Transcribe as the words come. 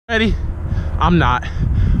Ready? I'm not.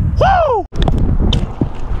 Woo!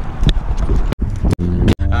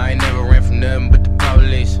 I ain't never ran from nothing but the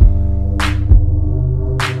police.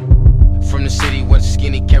 From the city where the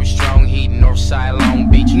skinny kept strong heat, Northside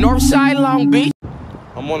Long Beach. Northside Long Beach.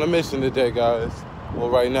 I'm on a mission today, guys. Well,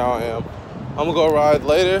 right now I am. I'm gonna go ride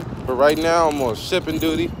later, but right now I'm on shipping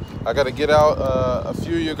duty. I gotta get out a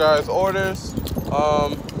few of you guys' orders.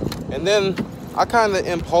 And then I kind of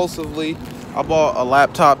impulsively, I bought a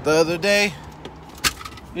laptop the other day.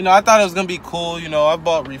 You know, I thought it was gonna be cool. You know, I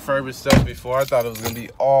bought refurbished stuff before. I thought it was gonna be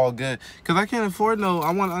all good, cause I can't afford no.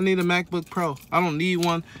 I need a MacBook Pro. I don't need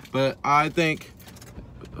one, but I think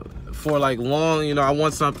for like long, you know, I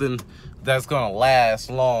want something that's gonna last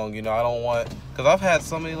long. You know, I don't want, cause I've had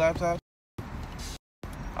so many laptops.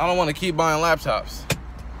 I don't want to keep buying laptops.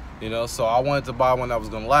 You know, so I wanted to buy one that was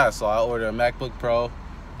gonna last. So I ordered a MacBook Pro,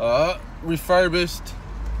 refurbished,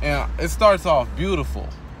 and it starts off beautiful.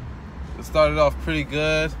 It started off pretty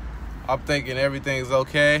good. I'm thinking everything's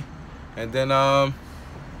okay, and then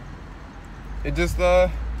it just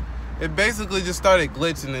it basically just started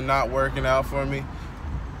glitching and not working out for me.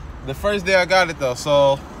 The first day I got it though,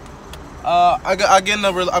 so I'm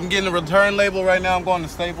getting a return label right now. I'm going to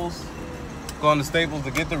Staples. Going to Staples to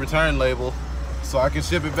get the return label so I can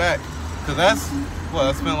ship it back. Cause that's what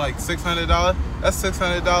I spent like $600. That's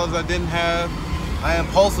 $600 I didn't have. I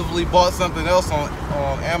impulsively bought something else on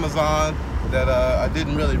Amazon that I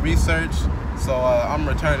didn't really research, so I'm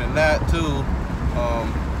returning that too.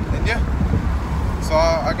 And yeah, so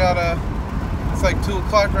I gotta. It's like 2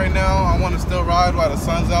 o'clock right now. I want to still ride while the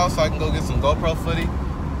sun's out so I can go get some GoPro footage.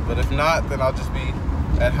 But if not, then I'll just be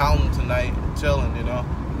at Houghton tonight chilling, you know.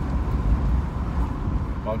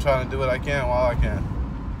 I'm trying to do what I can while I can.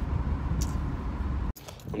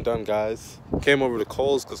 I'm done, guys. Came over to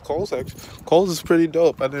Kohl's because Kohl's is pretty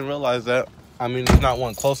dope. I didn't realize that. I mean, there's not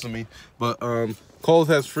one close to me, but Kohl's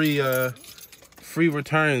has free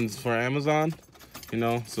returns for Amazon. You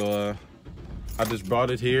know, so I just brought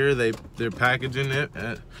it here. They're packaging it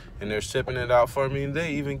and they're shipping it out for me. And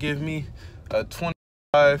they even give me a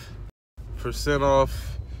 25%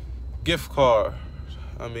 off gift card.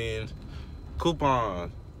 I mean,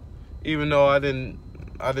 coupon. Even though I didn't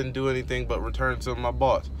do anything but return something I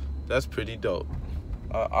bought. That's pretty dope.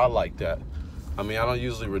 I like that. I mean, I don't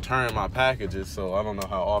usually return my packages, so I don't know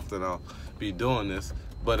how often I'll be doing this.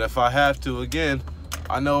 But if I have to again,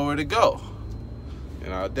 I know where to go.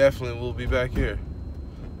 And I definitely will be back here.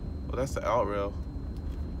 Well, that's the out rail.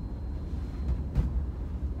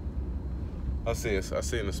 I see in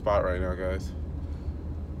the spot right now, guys.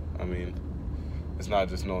 I mean, it's not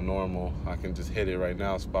just no normal, I can just hit it right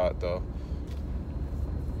now spot though.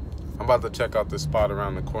 I'm about to check out this spot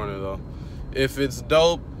around the corner though. If it's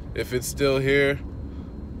dope, if it's still here,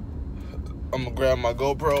 I'm gonna grab my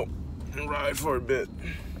GoPro and ride for a bit.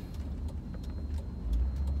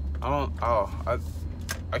 I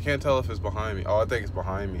can't tell if it's behind me. Oh, I think it's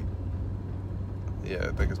behind me. Yeah,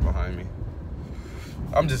 I think it's behind me.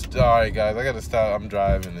 I'm just, all right guys, I gotta stop. I'm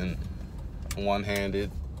driving and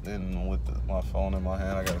one-handed and with my phone in my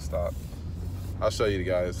hand. I gotta stop. I'll show you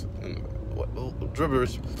guys.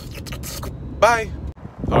 Dribbers. Bye.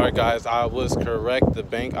 All right, guys, I was correct. The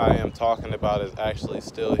bank I am talking about is actually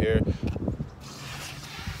still here.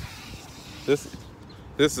 This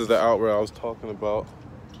is the out rail I was talking about.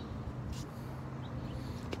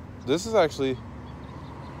 This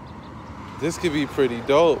could be pretty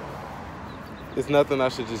dope. It's nothing I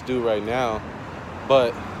should just do right now,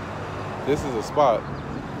 but this is a spot.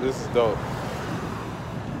 This is dope.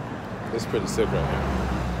 It's pretty sick right here.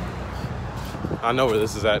 I know where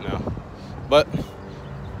this is at now, but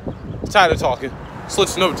tired of talking.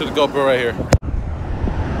 Switching over to the GoPro right here.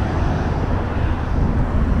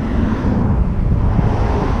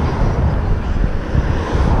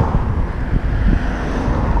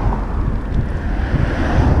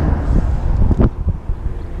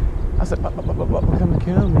 I said, come and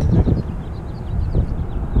kill me, nigga.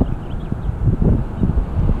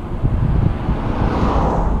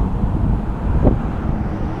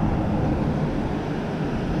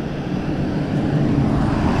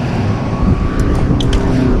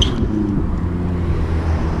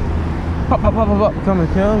 Pop, come and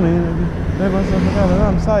kill me, nigga. Make myself look out,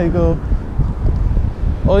 I'm psycho.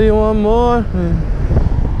 Oh, you want more?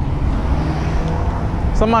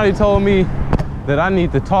 Somebody told me that I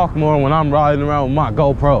need to talk more when I'm riding around with my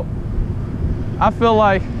GoPro. I feel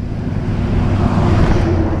like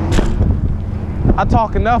I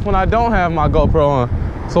talk enough when I don't have my GoPro on.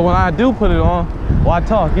 So when I do put it on, well, I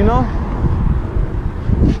talk, you know?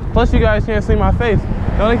 Plus you guys can't see my face.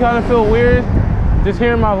 Don't it kind of feel weird just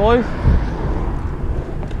hearing my voice?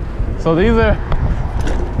 So these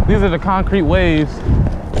are the concrete waves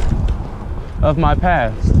of my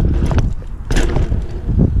past.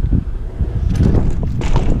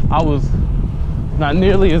 I was not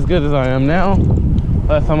nearly as good as I am now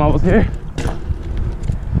last time I was here.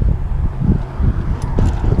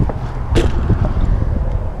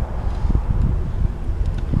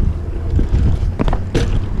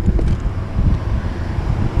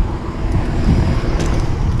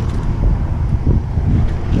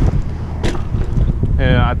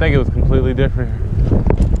 And I think it was completely different.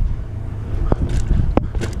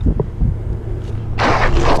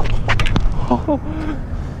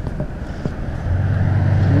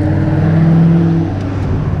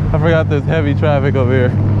 I forgot there's heavy traffic over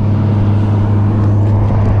here.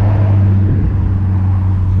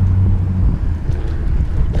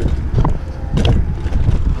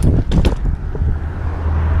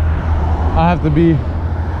 I have to be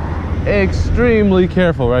extremely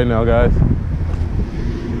careful right now, guys.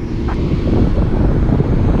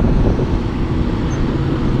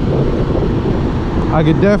 I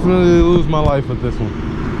could definitely lose my life with this one.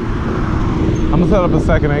 I'm gonna set up a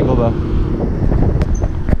second angle though.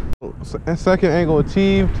 Second angle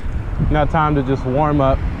achieved. Now time to just warm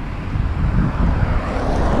up.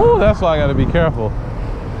 Whew, that's why I gotta be careful.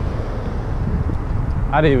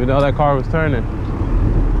 I didn't even know that car was turning.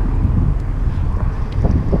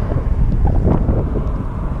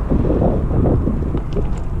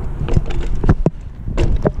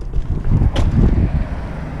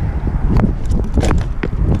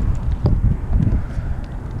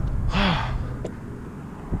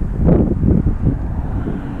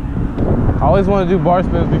 I always want to do bar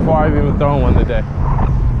spins before I've even thrown one today.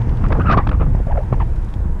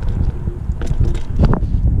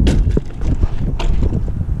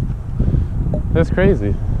 That's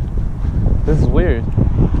crazy. This is weird.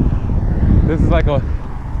 This is like a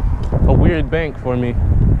weird bank for me.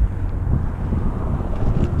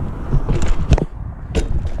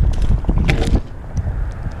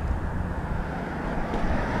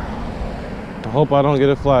 I hope I don't get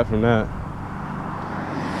a flat from that.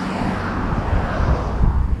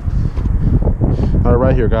 All right,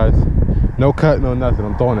 right here, guys. No cut, no nothing.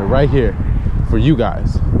 I'm throwing it right here for you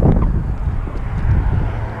guys.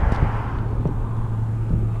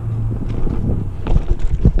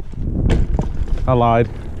 I lied.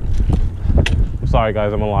 I'm sorry,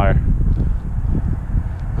 guys. I'm a liar.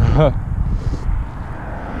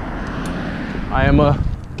 I am a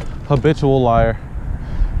habitual liar.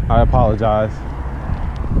 I apologize.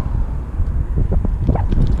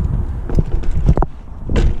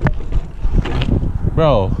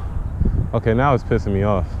 Bro, okay, now it's pissing me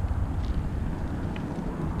off.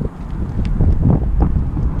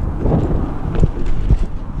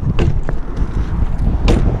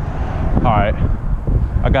 All right,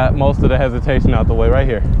 I got most of the hesitation out the way right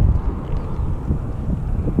here.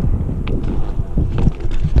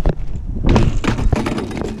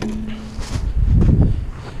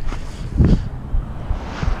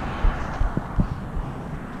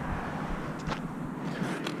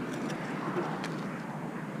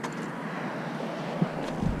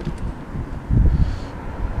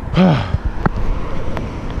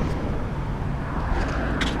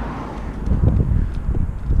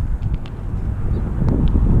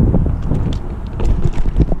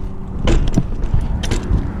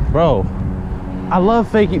 Bro, I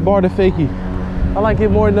love fakie, bar to fakie. I like it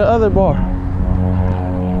more than the other bar.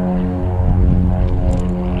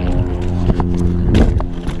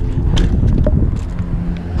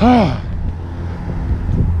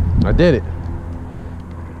 I did it.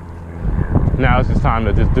 Now it's just time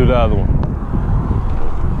to just do the other one.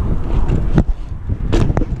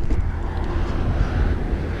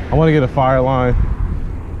 I want to get a fire line.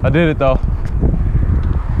 I did it though.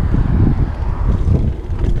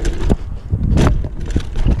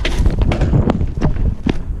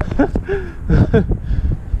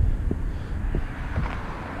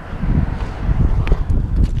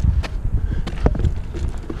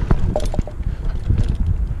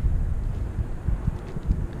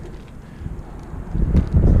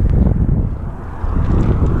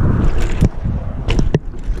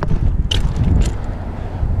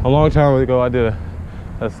 A long time ago, I did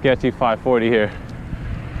a sketchy 540 here.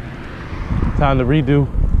 Time to redo.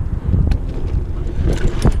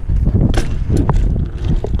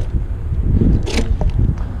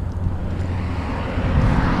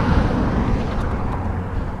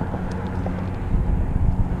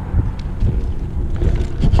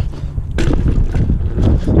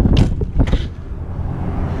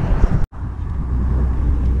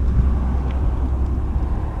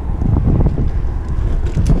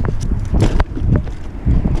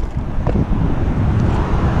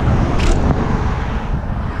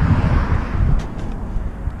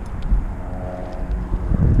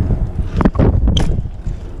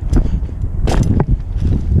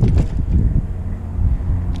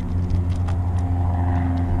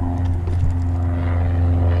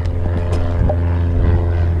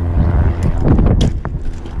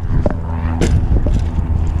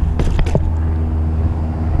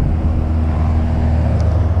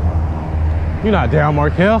 You're not down,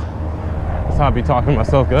 Markell. That's how I be talking to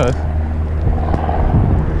myself, guys.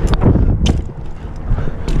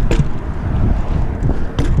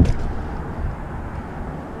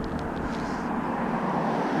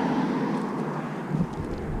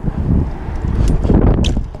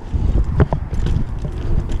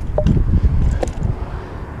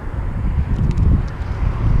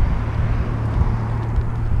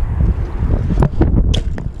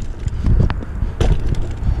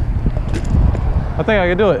 I think I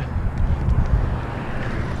can do it.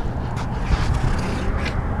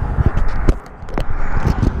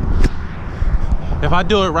 If I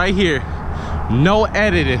do it right here, no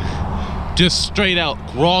editing, just straight out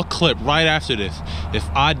raw clip right after this. If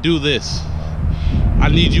I do this, I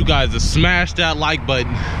need you guys to smash that like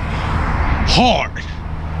button hard.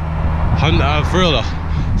 For real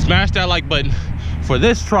though, smash that like button for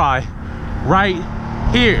this try right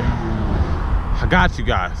here. I got you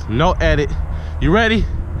guys, no edit. You ready?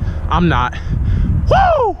 I'm not.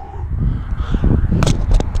 Woo!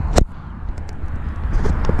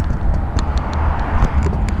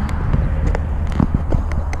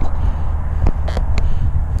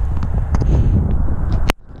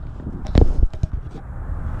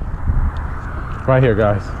 Right here,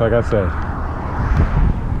 guys, like I said.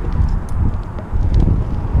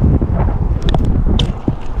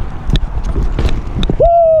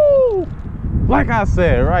 Woo! Like I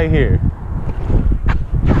said, right here.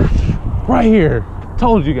 Right here.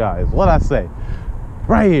 Told you guys what I say.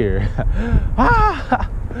 Right here. I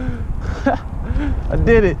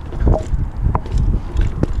did it.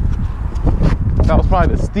 That was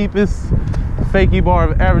probably the steepest fakie bar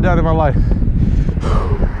I've ever done in my life.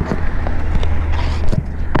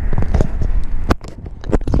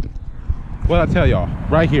 What I tell y'all,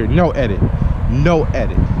 right here, no edit, no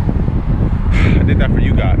edit. I did that for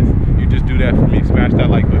you guys. You just do that for me. Smash that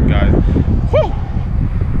like button, guys. Woo!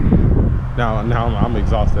 Now I'm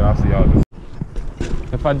exhausted. I'll see y'all.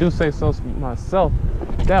 If I do say so myself,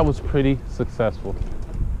 that was pretty successful.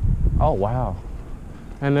 Oh wow!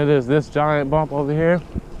 And it is this giant bump over here.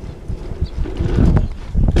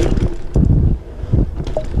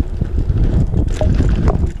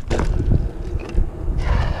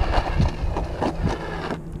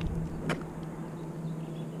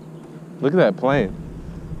 Look at that plane.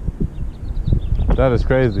 That is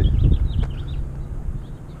crazy.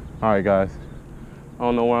 All right, guys. I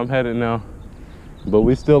don't know where I'm headed now, but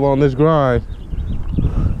we still on this grind.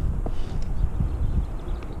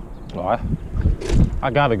 Oh,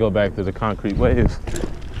 I gotta go back to the concrete waves.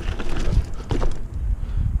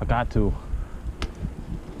 I got to.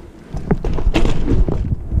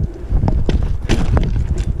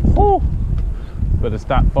 Woo! Better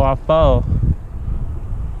stop before I fall.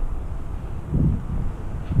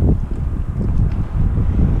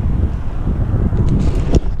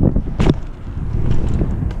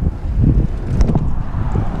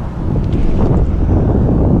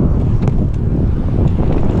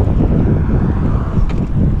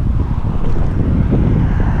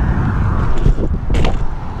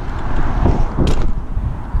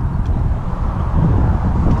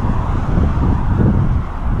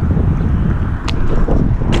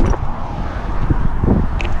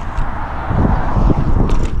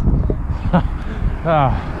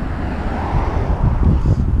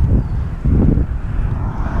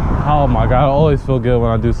 Oh my God, I always feel good when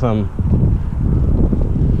I do something.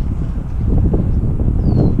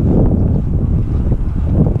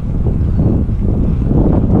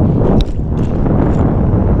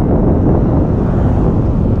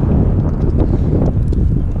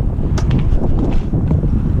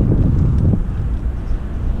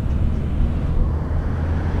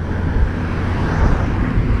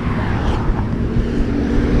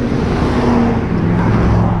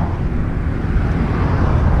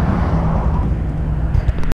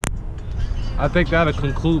 I think that'll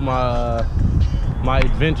conclude my my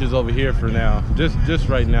adventures over here for now. Just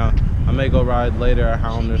right now. I may go ride later at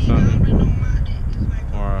Hound or something,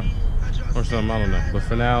 or something. I don't know. But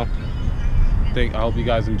for now, I hope you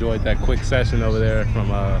guys enjoyed that quick session over there from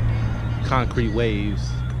Concrete Waves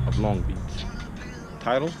of Long Beach.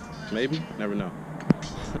 Title? Maybe? Never know.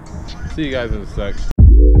 See you guys in a sec.